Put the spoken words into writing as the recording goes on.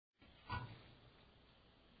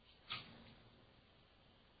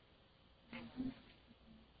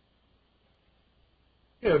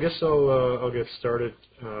Yeah, I guess I'll get started.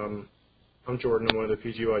 I'm Jordan. I'm one of the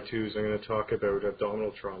PGY2s. I'm going to talk about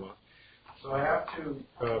abdominal trauma. So I have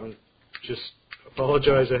to just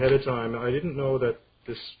apologize ahead of time. I didn't know that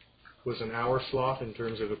this was an hour slot in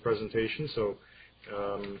terms of the presentation, so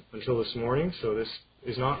until this morning. So this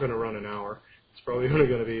is not going to run an hour. It's probably only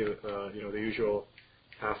going to be the usual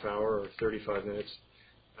half hour or 35 minutes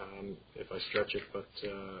if I stretch it. But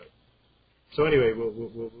so anyway,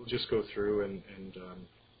 we'll just go through and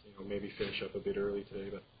maybe finish up a bit early today.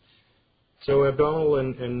 But so abdominal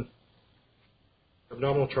and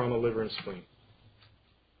abdominal trauma, liver and spleen.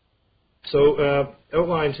 So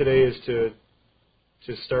outline today is to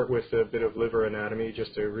start with a bit of liver anatomy,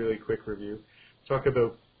 just a really quick review. Talk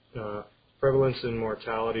about prevalence and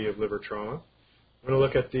mortality of liver trauma. I'm going to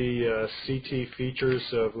look at the CT features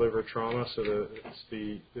of liver trauma, so it's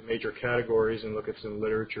the major categories, and look at some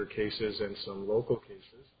literature cases and some local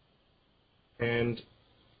cases. And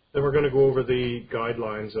then we're going to go over the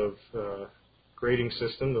guidelines of grading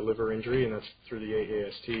system, the liver injury, and that's through the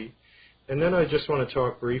AAST. And then I just want to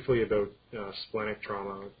talk briefly about splenic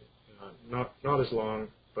trauma, not as long,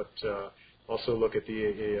 but also look at the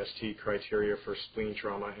AAST criteria for spleen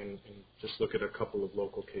trauma and just look at a couple of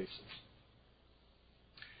local cases.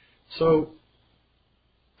 So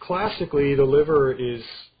classically, the liver is,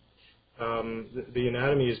 the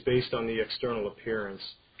anatomy is based on the external appearance,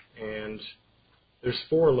 and there's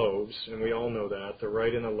four lobes, and we all know that, the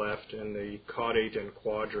right and the left, and the caudate and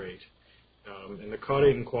quadrate. And the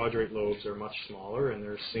caudate and quadrate lobes are much smaller, and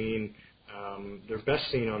they're best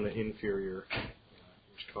seen on the inferior,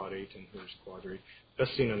 here's caudate and here's quadrate,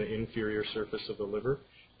 best seen on the inferior surface of the liver,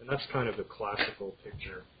 and that's kind of the classical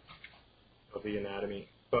picture of the anatomy.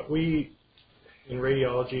 But we, in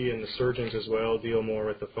radiology and the surgeons as well, deal more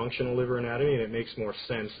with the functional liver anatomy, and it makes more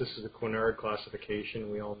sense. This is a Quinard classification.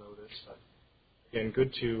 We all know this. But again,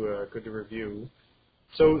 good to review.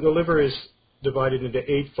 So the liver is divided into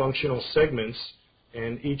 8 functional segments,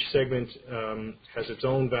 and each segment has its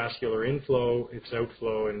own vascular inflow, its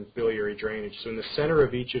outflow, and biliary drainage. So in the center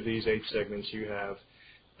of each of these 8 segments, you have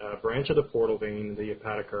a branch of the portal vein, the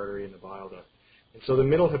hepatic artery, and the bile duct. And so the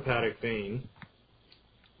middle hepatic vein,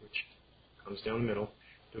 which comes down the middle,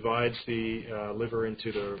 divides the liver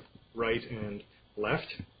into the right and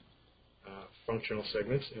left functional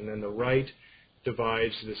segments, and then the right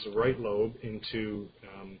divides this right lobe into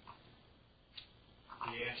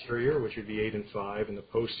the anterior, which would be 8 and 5, and the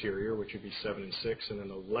posterior, which would be 7 and 6, and then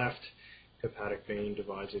the left hepatic vein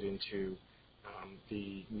divides it into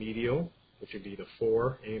the medial, which would be the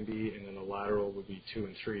 4, A and B, and then the lateral would be 2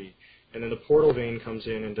 and 3. And then the portal vein comes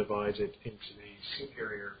in and divides it into the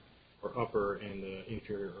superior or upper and the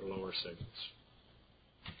inferior or lower segments.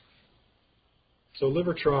 So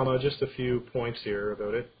liver trauma, just a few points here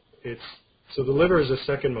about it. So the liver is the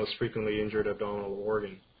second most frequently injured abdominal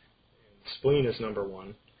organ. Spleen is number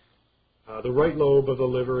 1. The right lobe of the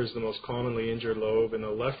liver is the most commonly injured lobe, and the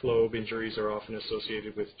left lobe injuries are often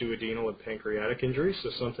associated with duodenal and pancreatic injuries, so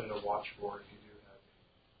something to watch for if you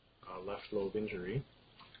do have left lobe injury.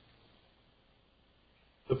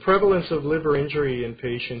 The prevalence of liver injury in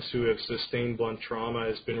patients who have sustained blunt trauma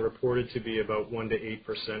has been reported to be about 1 to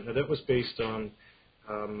 8%. Now that was based on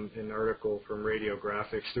an article from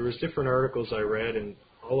Radiographics. There was different articles I read, and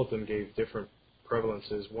all of them gave different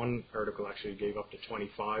prevalences. One article actually gave up to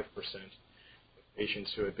 25% of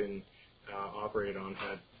patients who had been operated on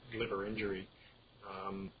had liver injury.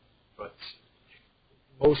 But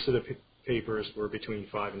most of the papers were between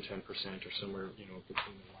 5 and 10% or somewhere, between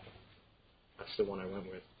the line. That's the one I went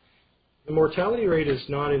with. The mortality rate is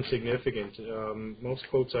not insignificant. Most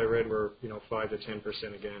quotes I read were, 5 to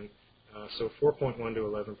 10% again. So 4.1 to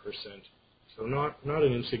 11%. So not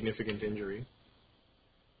an insignificant injury.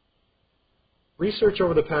 Research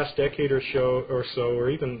over the past decade or so, or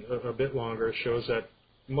even a bit longer, shows that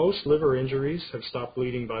most liver injuries have stopped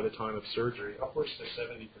bleeding by the time of surgery, upwards to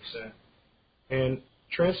 70%. And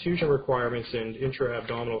transfusion requirements and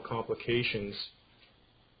intra-abdominal complications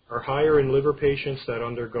are higher in liver patients that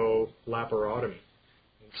undergo laparotomy.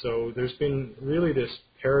 And so there's been really this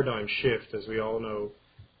paradigm shift, as we all know,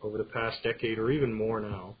 over the past decade or even more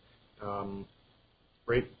now,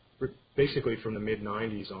 basically from the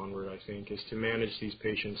mid-90s onward, I think, is to manage these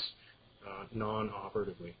patients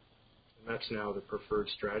non-operatively. And that's now the preferred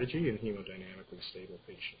strategy in hemodynamically stable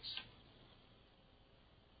patients.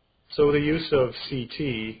 So the use of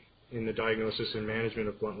CT in the diagnosis and management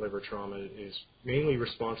of blunt liver trauma is mainly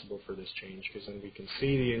responsible for this change, because then we can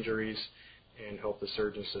see the injuries and help the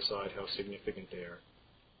surgeons decide how significant they are.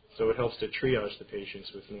 So it helps to triage the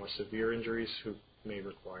patients with more severe injuries who may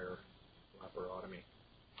require laparotomy.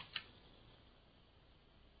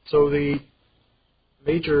 So the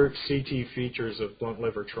major CT features of blunt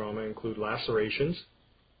liver trauma include lacerations,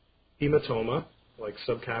 hematoma, like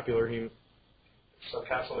subcapsular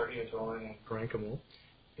hematoma and parenchymal.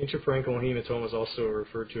 Intraparenchymal hematoma is also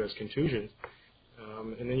referred to as contusion.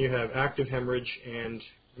 And then you have active hemorrhage and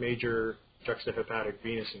major juxtahepatic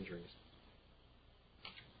venous injuries.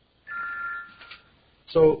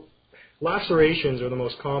 So lacerations are the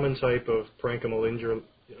most common type of parenchymal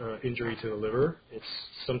injury to the liver. It's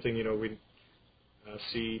something we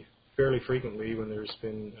see fairly frequently when there's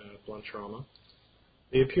been blunt trauma.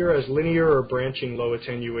 They appear as linear or branching low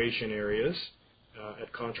attenuation areas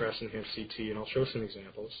at contrast-enhanced CT, and I'll show some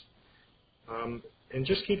examples. And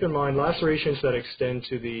just keep in mind, lacerations that extend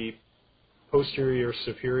to the posterior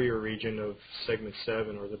superior region of segment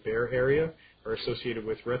 7, or the bare area, are associated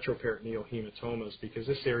with retroperitoneal hematomas because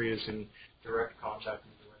this area is in direct contact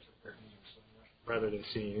with the retroperitoneum. So rather than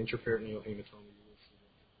seeing intraperitoneal hematoma, you will see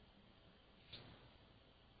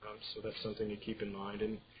retroperitoneal. So that's something to keep in mind.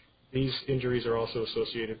 And these injuries are also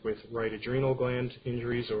associated with right adrenal gland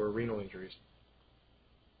injuries or renal injuries.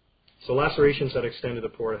 So lacerations that extend to the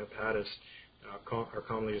porta hepatis are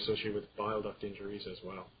commonly associated with bile duct injuries as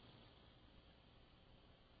well.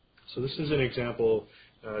 So this is an example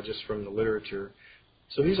just from the literature.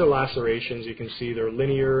 So these are lacerations. You can see they're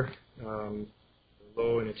linear,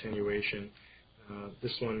 low in attenuation.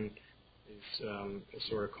 This one is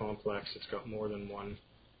sort of complex. It's got more than one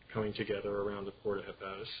coming together around the porta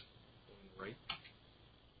hepatis on the right.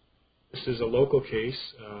 This is a local case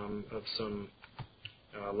of some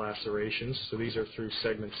lacerations. So these are through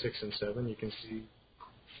segments 6 and 7. You can see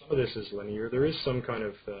some of this is linear. There is some kind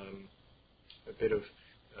of a bit of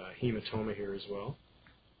hematoma here as well,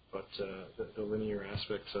 but the linear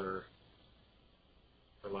aspects are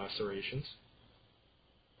lacerations.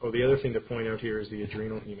 Oh, the other thing to point out here is the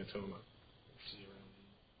adrenal hematoma. This is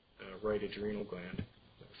around the right adrenal gland.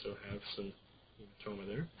 So have some hematoma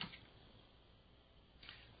there.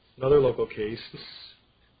 Another local case. This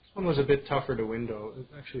one was a bit tougher to window. It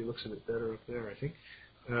actually looks a bit better up there, I think.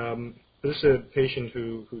 This is a patient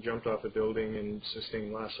who jumped off a building and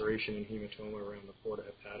sustained laceration and hematoma around the porta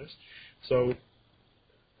hepatis. So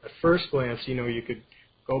at first glance, you could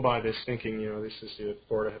go by this thinking, this is the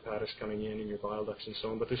porta hepatis coming in and your bile ducts and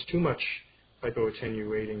so on, but there's too much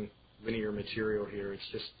hypoattenuating linear material here. It's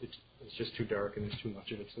just too dark and there's too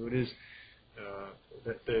much of it. So it is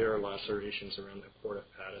that there are lacerations around the porta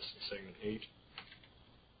hepatis in segment 8.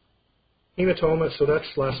 Hematoma, so that's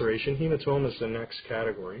laceration. Hematoma is the next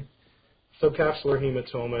category. Subcapsular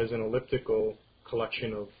hematoma is an elliptical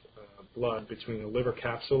collection of blood between the liver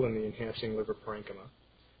capsule and the enhancing liver parenchyma.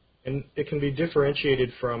 And it can be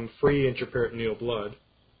differentiated from free intraperitoneal blood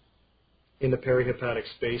in the perihepatic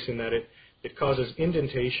space in that it causes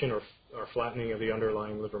indentation or flattening of the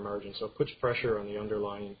underlying liver margin. So it puts pressure on the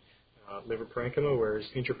underlying liver parenchyma, whereas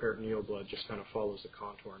intraperitoneal blood just kind of follows the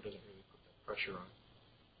contour and doesn't really put that pressure on.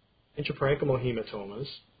 Intraparenchymal hematomas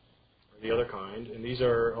are the other kind, and these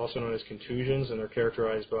are also known as contusions, and they're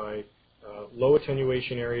characterized by low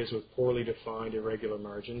attenuation areas with poorly defined irregular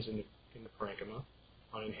margins in the parenchyma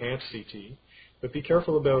on enhanced CT. But be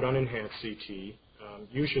careful about unenhanced CT.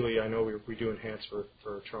 Usually, I know we do enhance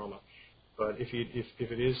for trauma, but if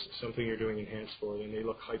it is something you're doing enhanced for, then they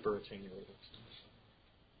look hyperattenuated.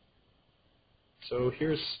 So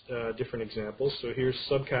here's different examples. So here's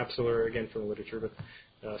subcapsular, again from the literature, but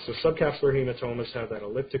so subcapsular hematomas have that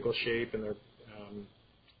elliptical shape, and they're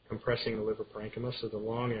compressing the liver parenchyma. So the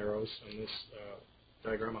long arrows on this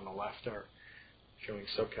diagram on the left are showing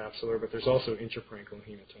subcapsular, but there's also intraparenchymal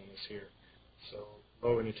hematomas here. So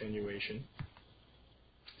low in attenuation.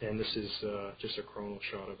 And this is just a coronal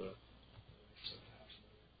shot of a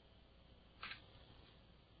subcapsular.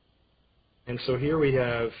 And so here we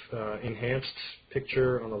have enhanced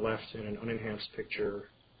picture on the left and an unenhanced picture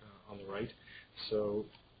on the right. So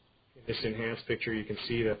in this enhanced picture, you can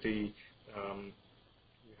see that you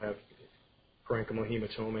have parenchymal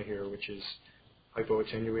hematoma here, which is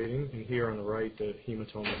hypoattenuating, and here on the right, the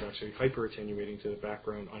hematoma is actually hyperattenuating to the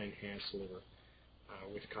background unenhanced liver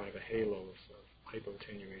with kind of a halo of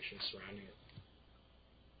hypoattenuation surrounding it.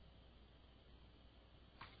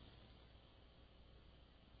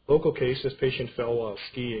 Local case, this patient fell while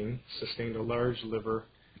skiing, sustained a large liver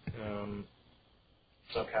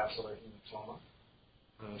subcapsular hematoma.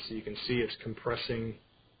 So you can see it's compressing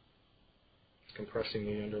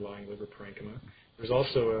the underlying liver parenchyma. There's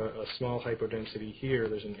also a small hypodensity here.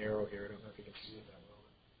 There's an arrow here. I don't know if you can see it that well.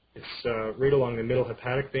 It's right along the middle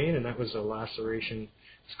hepatic vein, and that was a laceration.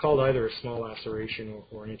 It's called either a small laceration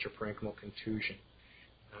or an intraparenchymal contusion.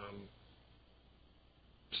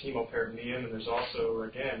 hemoperitoneum, and there's also,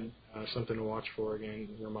 again, something to watch for. Again,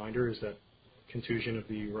 the reminder is that contusion of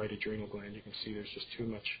the right adrenal gland. You can see there's just too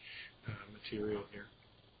much material here.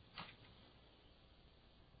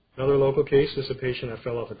 Another local case is a patient that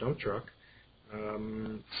fell off a dump truck.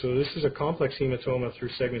 So this is a complex hematoma through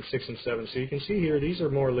segments 6 and 7. So you can see here, these are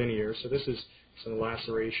more linear. So this is some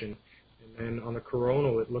laceration. And then on the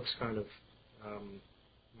coronal, it looks kind of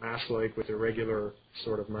mass-like with irregular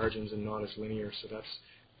sort of margins and not as linear. So that's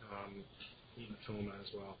hematoma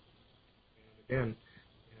as well. And again,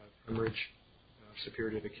 you have hemorrhage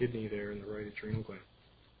superior to the kidney there in the right adrenal gland.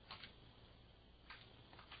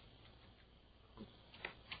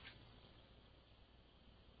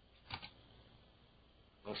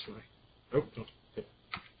 Oh, no. Okay.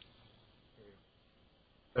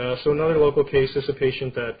 So another local case is a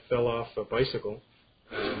patient that fell off a bicycle.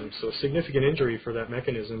 So a significant injury for that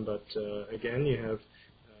mechanism, but again, you have,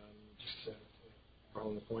 just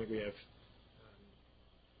on the point, we have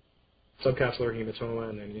subcapsular hematoma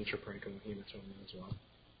and then intraparenchymal hematoma as well.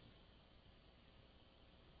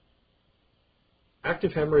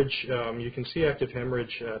 Active hemorrhage, you can see active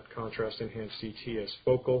hemorrhage at contrast-enhanced CT as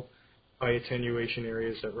focal, high attenuation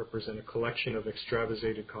areas that represent a collection of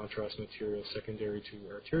extravasated contrast material secondary to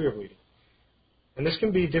arterial bleeding. And this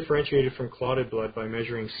can be differentiated from clotted blood by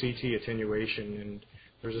measuring CT attenuation. And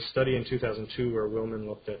there's a study in 2002 where Willman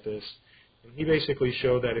looked at this. And he basically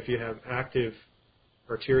showed that if you have active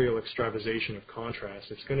arterial extravasation of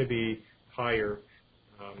contrast, it's going to be higher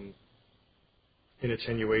in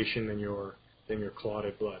attenuation than your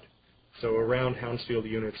clotted blood. So around Hounsfield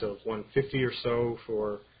units of 150 or so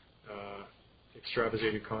for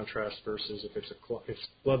extravasated contrast versus if it's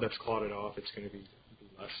blood that's clotted off, it's going to be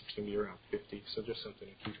less. It's going to be around 50. So just something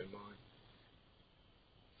to keep in mind.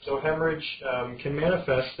 So hemorrhage can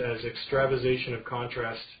manifest as extravasation of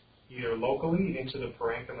contrast either locally into the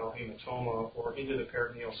parenchymal hematoma or into the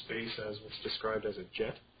peritoneal space as was described as a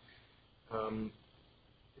jet.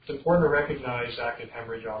 It's important to recognize active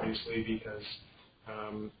hemorrhage, obviously, because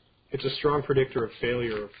it's a strong predictor of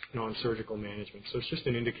failure of non-surgical management. So it's just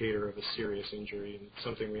an indicator of a serious injury and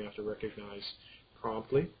something we have to recognize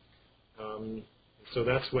promptly. So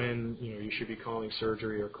that's when you should be calling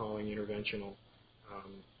surgery or calling interventional,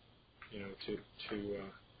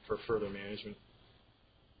 for further management.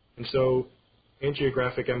 And so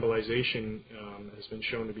angiographic embolization has been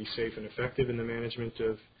shown to be safe and effective in the management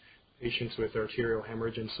of patients with arterial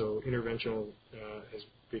hemorrhage, and so interventional has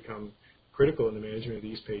become critical in the management of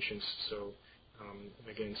these patients. So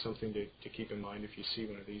again, something to keep in mind if you see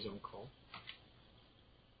one of these on call.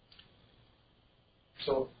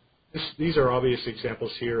 So these are obvious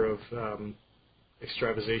examples here of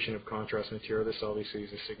extravasation of contrast material. This obviously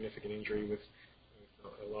is a significant injury with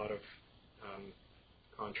a lot of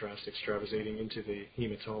contrast extravasating into the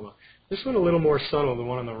hematoma. This one a little more subtle, the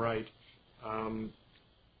one on the right.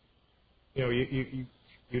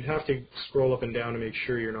 You'd have to scroll up and down to make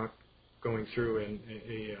sure you're not going through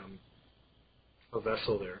a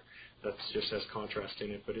vessel there that just has contrast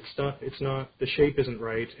in it. But it's not. The shape isn't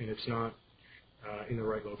right, and it's not in the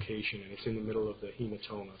right location, and it's in the middle of the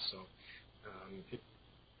hematoma. So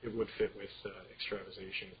it would fit with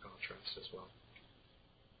extravasation of contrast as well.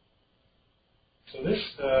 So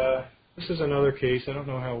this is another case. I don't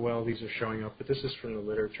know how well these are showing up, but this is from the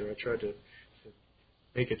literature. I tried to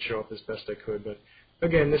make it show up as best I could. But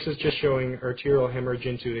again, this is just showing arterial hemorrhage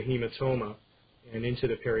into the hematoma and into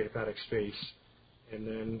the perihepatic space. And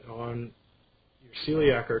then on your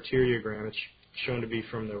celiac arteriogram, it's shown to be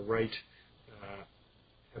from the right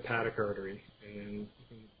hepatic artery. And then you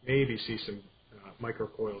can maybe see some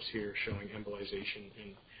microcoils here showing embolization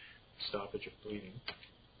and stoppage of bleeding.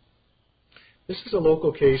 This is a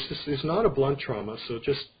local case. This is not a blunt trauma, so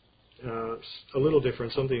just a little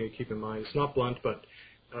different, something to keep in mind. It's not blunt, but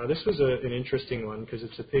this was an interesting one because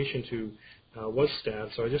it's a patient who was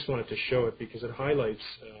stabbed, so I just wanted to show it because it highlights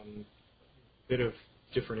a bit of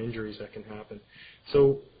different injuries that can happen.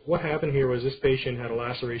 So what happened here was this patient had a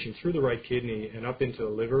laceration through the right kidney and up into the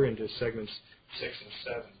liver into segments 6 and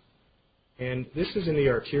 7. And this is in the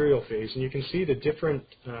arterial phase, and you can see the different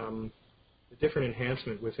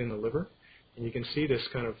enhancement within the liver. And you can see this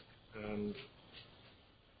kind of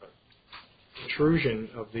intrusion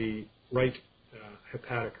of the right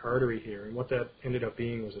hepatic artery here. And what that ended up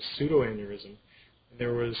being was a pseudoaneurysm. And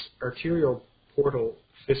there was arterial portal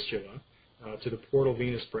fistula to the portal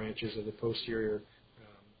venous branches of the posterior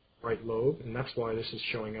right lobe. And that's why this is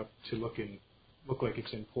showing up to look like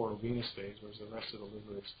it's in portal venous phase, whereas the rest of the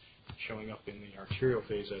liver is showing up in the arterial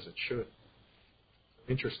phase as it should.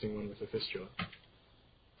 Interesting one with the fistula.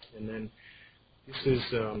 And then this is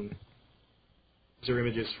These are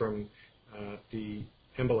images from the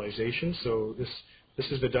embolization. So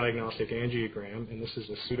this is the diagnostic angiogram, and this is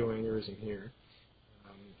the pseudoaneurysm here.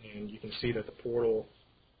 And you can see that the portal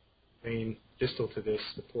vein distal to this,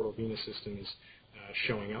 the portal venous system, is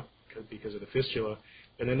showing up because of the fistula.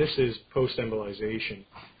 And then this is post-embolization.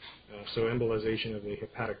 So embolization of the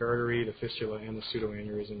hepatic artery, the fistula, and the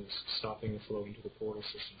pseudoaneurysm is stopping the flow into the portal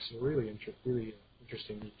system. So really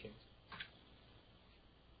interesting neat case.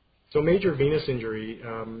 So major venous injury,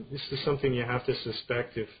 this is something you have to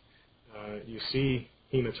suspect if you see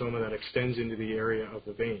hematoma that extends into the area of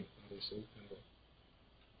the vein. Obviously, kind of an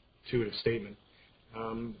intuitive statement.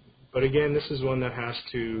 But again, this is one that has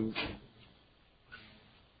to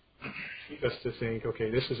keep us to think, okay,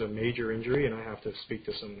 this is a major injury, and I have to speak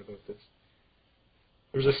to someone about this.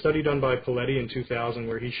 There was a study done by Paletti in 2000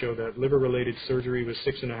 where he showed that liver-related surgery was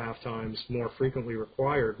 6.5 times more frequently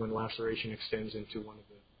required when laceration extends into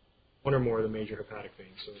one or more of the major hepatic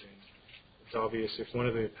veins. So again, it's obvious if one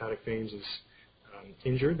of the hepatic veins is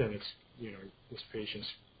injured, then it's, this patient's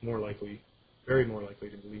very more likely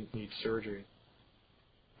to need surgery.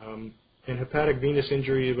 And hepatic venous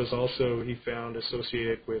injury was also, he found,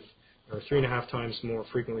 associated with, or 3.5 times more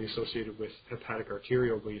frequently associated with hepatic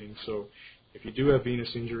arterial bleeding. So if you do have venous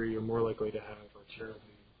injury, you're more likely to have arterial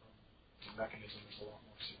bleeding. The mechanism is a lot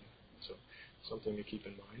more significant, so something to keep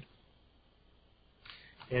in mind.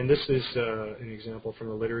 And this is an example from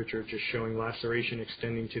the literature just showing laceration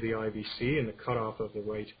extending to the IVC and the cutoff of the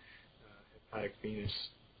right hepatic venous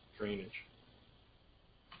drainage.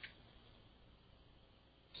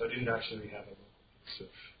 So I didn't actually have a case of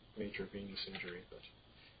major venous injury, but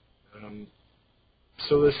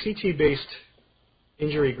so the CT-based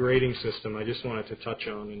injury grading system I just wanted to touch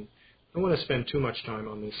on, and I don't want to spend too much time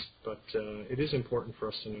on this, but it is important for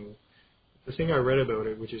us to know. The thing I read about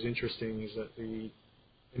it, which is interesting, is that the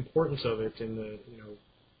importance of it in the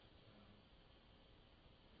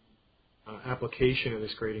application of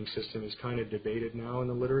this grading system is kind of debated now in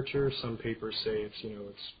the literature. Some papers say it's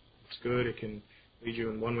good, it can lead you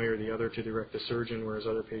in one way or the other to direct the surgeon, whereas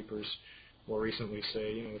other papers more recently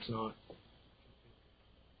say it's not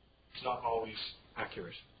always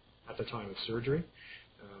accurate at the time of surgery.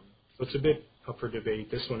 So it's a bit up for debate,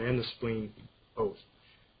 this one and the spleen both.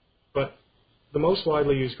 But the most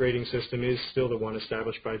widely used grading system is still the one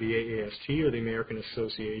established by the AAST, or the American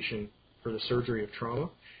Association for the Surgery of Trauma.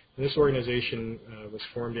 And this organization was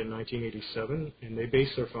formed in 1987, and they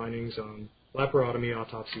base their findings on laparotomy,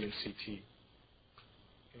 autopsy, and CT.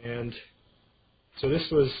 And so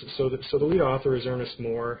the lead author is Ernest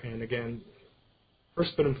Moore, and again,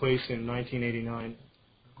 first put in place in 1989.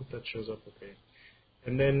 I hope that shows up okay.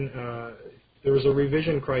 And then there was a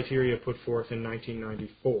revision criteria put forth in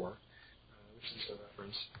 1994. This is a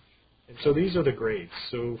reference. And so these are the grades.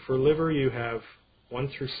 So for liver, you have 1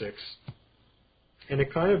 through 6, and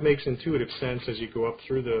it kind of makes intuitive sense as you go up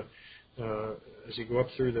through the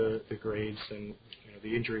grades, and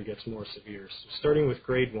the injury gets more severe. So starting with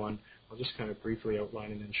grade 1, I'll just kind of briefly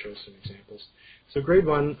outline and then show some examples. So grade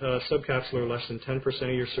 1, subcapsular less than 10%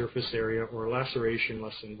 of your surface area, or laceration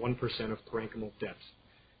less than 1% of parenchymal depth.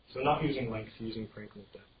 So not using length, using parenchymal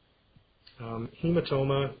depth.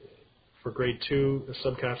 Hematoma for grade 2, a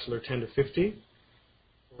subcapsular 10 to 50,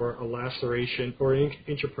 or a laceration, or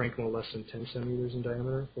intraparenchymal less than 10 centimeters in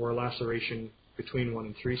diameter, or a laceration between 1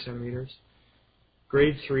 and 3 centimeters.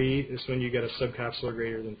 Grade 3 is when you get a subcapsular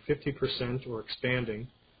greater than 50% or expanding,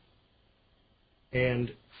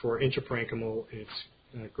 and for intraparenchymal,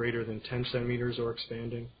 it's greater than 10 centimeters or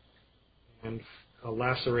expanding, and a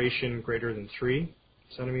laceration greater than 3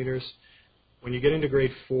 centimeters. When you get into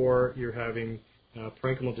grade 4, you're having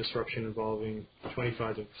parenchymal disruption involving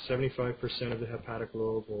 25 to 75% of the hepatic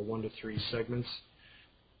lobe, or 1 to 3 segments.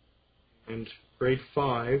 And grade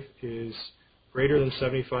 5 is greater than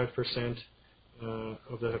 75%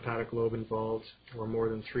 of the hepatic lobe involved, or more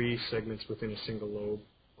than 3 segments within a single lobe,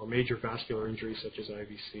 or major vascular injury such as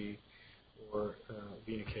IVC, or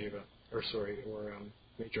vena cava, or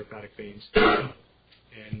major hepatic veins.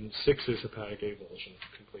 And 6 is hepatic avulsion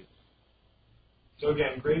complete. So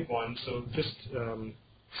again, grade 1, so just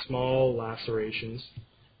small lacerations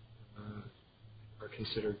are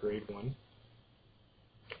considered grade 1,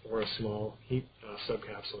 or a small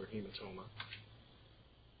subcapsular hematoma.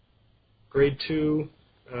 Grade 2,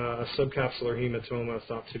 a subcapsular hematoma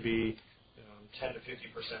thought to be 10 to 50%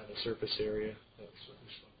 of the surface area. That's what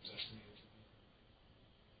this one was estimated.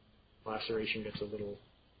 Laceration gets a little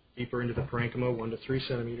deeper into the parenchyma, 1 to 3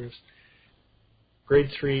 centimeters. Grade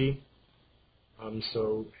 3,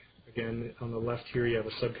 so again, on the left here you have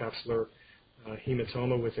a subcapsular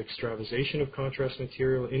hematoma with extravasation of contrast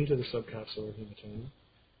material into the subcapsular hematoma.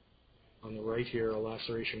 On the right here, a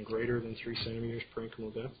laceration greater than 3 centimeters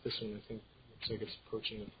parenchymal depth. This one, I think, looks like it's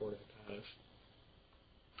approaching the port hepatic.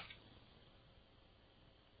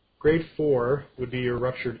 Grade 4 would be your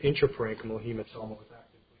ruptured intraparenchymal hematoma with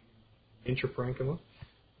active bleeding intraparenchyma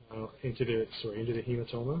into the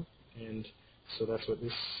hematoma, and so that's what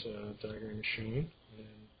this diagram is showing.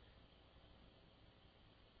 And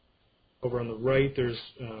over on the right, there's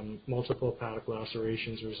multiple hepatic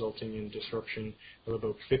lacerations resulting in disruption of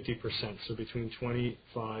about 50%, so between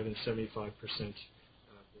 25 and 75%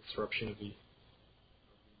 disruption of the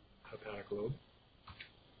hepatic lobe.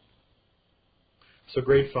 So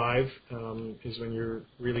grade 5 is when you're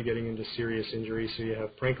really getting into serious injury. So you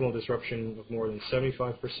have parenchymal disruption of more than 75%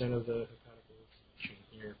 of the hepatic lobe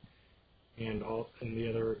here, and the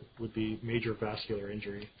other would be major vascular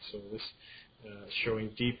injury. So this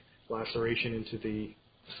showing deep laceration into the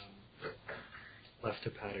left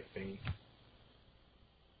hepatic vein.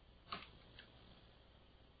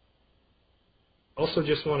 Also,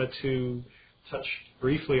 just wanted to touch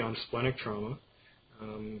briefly on splenic trauma.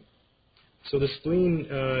 So the spleen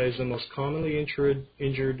is the most commonly injured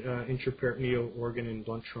intraperitoneal organ in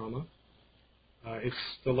blunt trauma. It's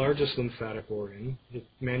the largest lymphatic organ. It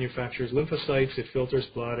manufactures lymphocytes, it filters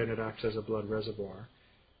blood, and it acts as a blood reservoir.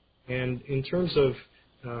 And in terms of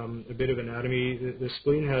a bit of anatomy, the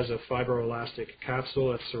spleen has a fibroelastic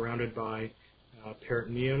capsule that's surrounded by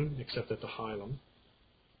peritoneum, except at the hilum.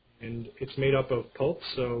 And it's made up of pulp,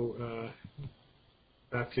 so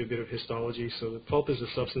back to a bit of histology. So the pulp is the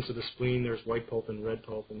substance of the spleen. There's white pulp and red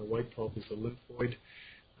pulp, and the white pulp is the lymphoid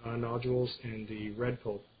nodules, and the red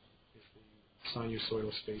pulp is the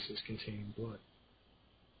sinusoidal spaces containing blood.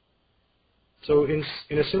 So in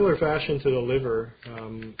a similar fashion to the liver,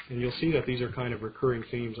 and you'll see that these are kind of recurring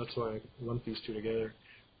themes, that's why I lumped these two together.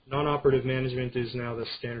 Non-operative management is now the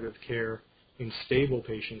standard of care in stable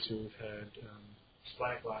patients who have had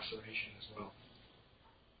splenic laceration as well.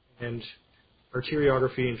 And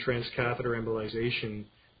arteriography and transcatheter embolization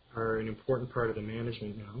are an important part of the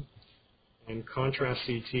management now. And contrast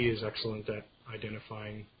CT is excellent at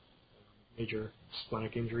identifying major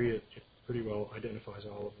splenic injury. It pretty well identifies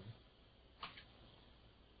all of them.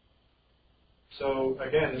 So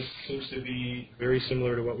again, this seems to be very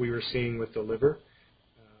similar to what we were seeing with the liver.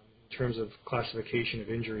 In terms of classification of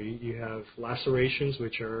injury, you have lacerations,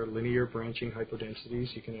 which are linear branching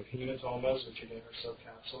hypodensities. You can have hematomas, which again are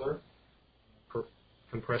subcapsular,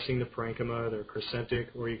 compressing the parenchyma, they're crescentic,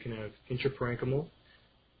 or you can have intraparenchymal,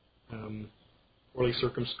 poorly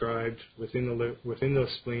circumscribed within the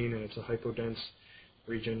spleen, and it's a hypodense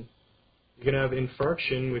region. You can have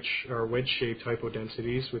infarction, which are wedge-shaped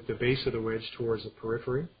hypodensities with the base of the wedge towards the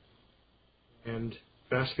periphery, and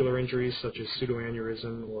vascular injuries such as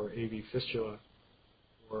pseudoaneurysm or AV fistula,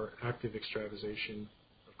 or active extravasation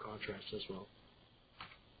of contrast as well.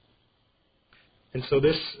 And so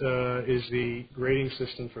this is the grading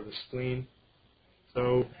system for the spleen.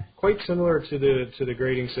 So quite similar to the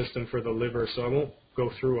grading system for the liver. So I won't go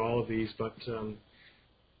through all of these, but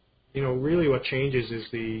really what changes is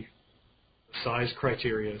the size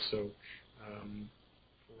criteria. So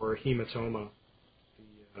for hematoma,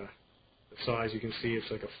 the size, you can see it's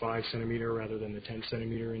like a 5 centimeter rather than the 10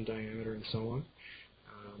 centimeter in diameter, and so on.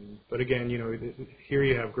 But again, here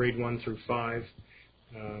you have grade 1 through 5.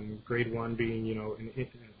 Grade 1 being,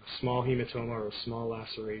 a small hematoma or a small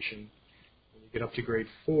laceration. When you get up to grade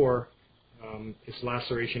 4, it's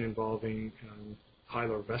laceration involving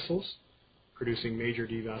hilar vessels, producing major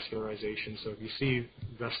devascularization. So if you see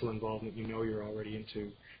vessel involvement, you're already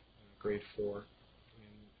into grade 4. And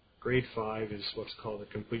grade 5 is what's called a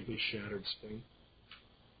completely shattered spleen.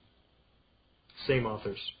 Same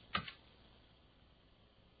authors.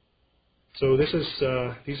 So this is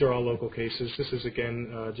these are all local cases. This is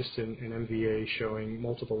again just an MVA showing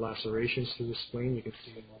multiple lacerations to the spleen. You can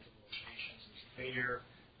see in multiple locations linear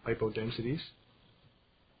hypodensities.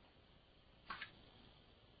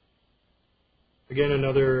 Again,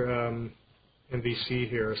 another MVC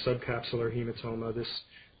here, a subcapsular hematoma. This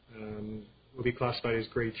will be classified as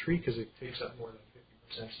grade 3 because it takes up more than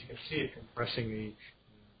 50%. So you can see it compressing the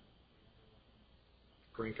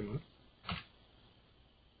parenchyma.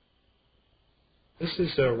 This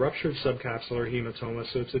is a ruptured subcapsular hematoma,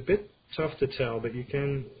 so it's a bit tough to tell, but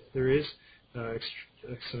there is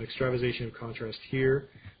some extravasation of contrast here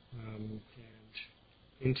and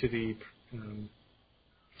into the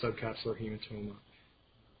subcapsular hematoma.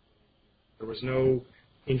 There was no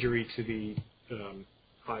injury to the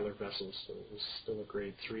hilar vessels, so it was still a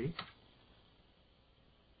grade 3.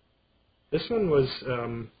 This one was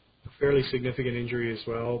a fairly significant injury as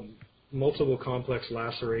well. Multiple complex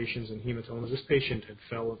lacerations and hematomas. This patient had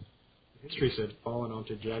history said fallen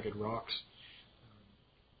onto jagged rocks.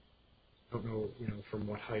 Don't know, from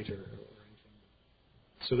what height or anything.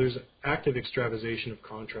 So there's active extravasation of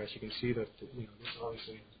contrast. You can see that, this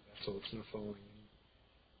obviously is a vessel. It's not following any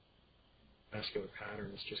vascular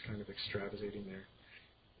pattern. It's just kind of extravasating there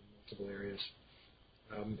in multiple areas.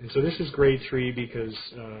 And so this is grade 3 because,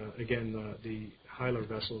 again, the hilar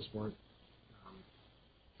vessels weren't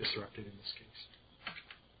disrupted in this case.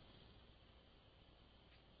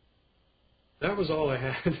 That was all I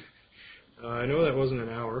had. I know that wasn't an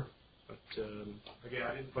hour, but again,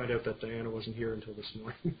 I didn't find out that Diana wasn't here until this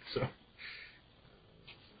morning.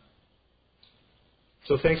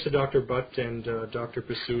 So thanks to Dr. Butt and Dr.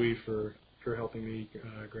 Pasui for helping me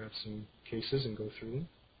grab some cases and go through them.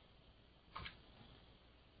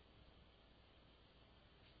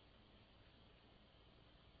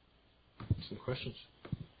 Some questions?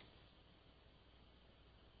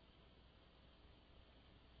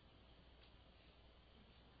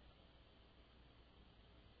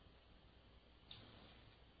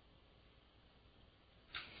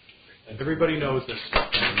 Everybody knows this.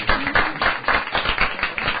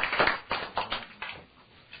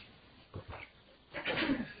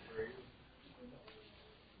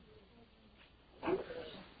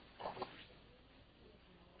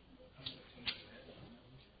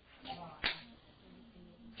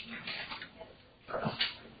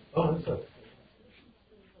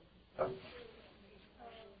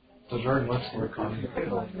 So very much more common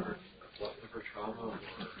liver trauma or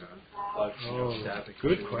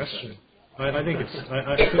Good question. I think it's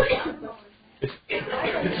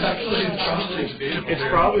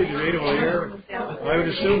probably debatable here. I would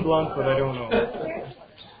assume blunt, but I don't know.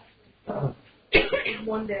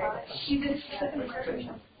 One day.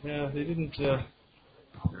 Yeah, they didn't. there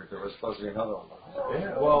was supposed to be another one.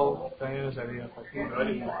 Yeah, well, Diana's idea. I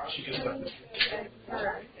didn't. She just got this.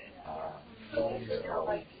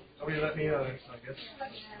 Oh, you let me know, I guess.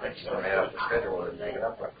 Right, so I have to schedule it and make it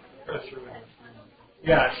up.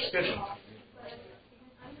 Yeah, it's scheduled.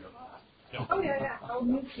 Oh, yeah. I'll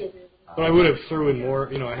move you. But I would have threw in more.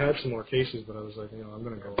 I had some more cases, but I was like, I'm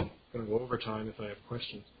going to go overtime if I have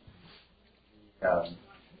questions. One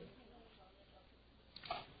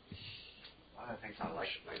of the things I like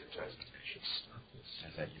about your presentation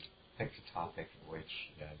is that you picked a topic in which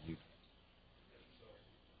you